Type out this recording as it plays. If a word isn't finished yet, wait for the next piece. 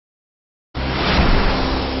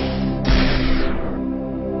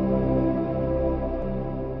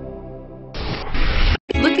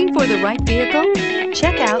Looking for the right vehicle?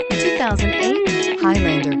 Check out 2008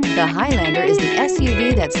 Highlander. The Highlander is the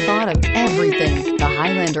SUV that's thought of everything. The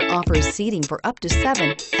Highlander offers seating for up to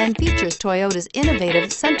 7 and features Toyota's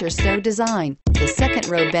innovative center stow design. The second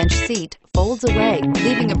row bench seat folds away,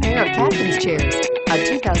 leaving a pair of captain's chairs. A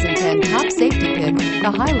 2010 top safety pick,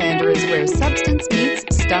 the Highlander is where substance meets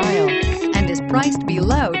style and is priced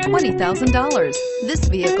below $20,000. This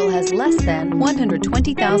vehicle has less than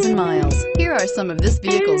 120,000 miles. Here are some of this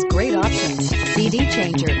vehicle's great options: CD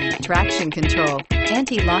changer, traction control,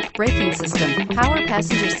 anti-lock braking system, power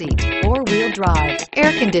passenger seat, four-wheel drive,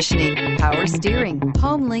 air conditioning, power steering,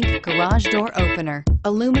 home link garage door opener,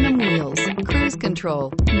 aluminum wheels, cruise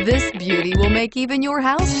control. This beauty will make even your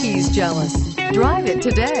house keys jealous. Drive it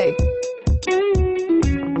today.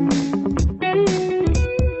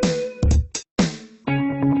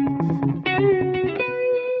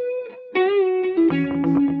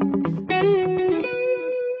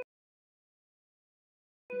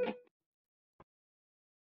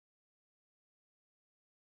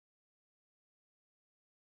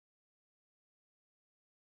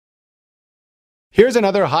 Here's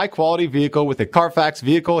another high-quality vehicle with a Carfax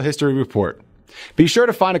Vehicle History Report. Be sure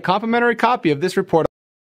to find a complimentary copy of this report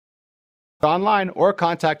online or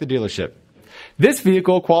contact the dealership. This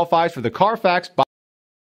vehicle qualifies for the Carfax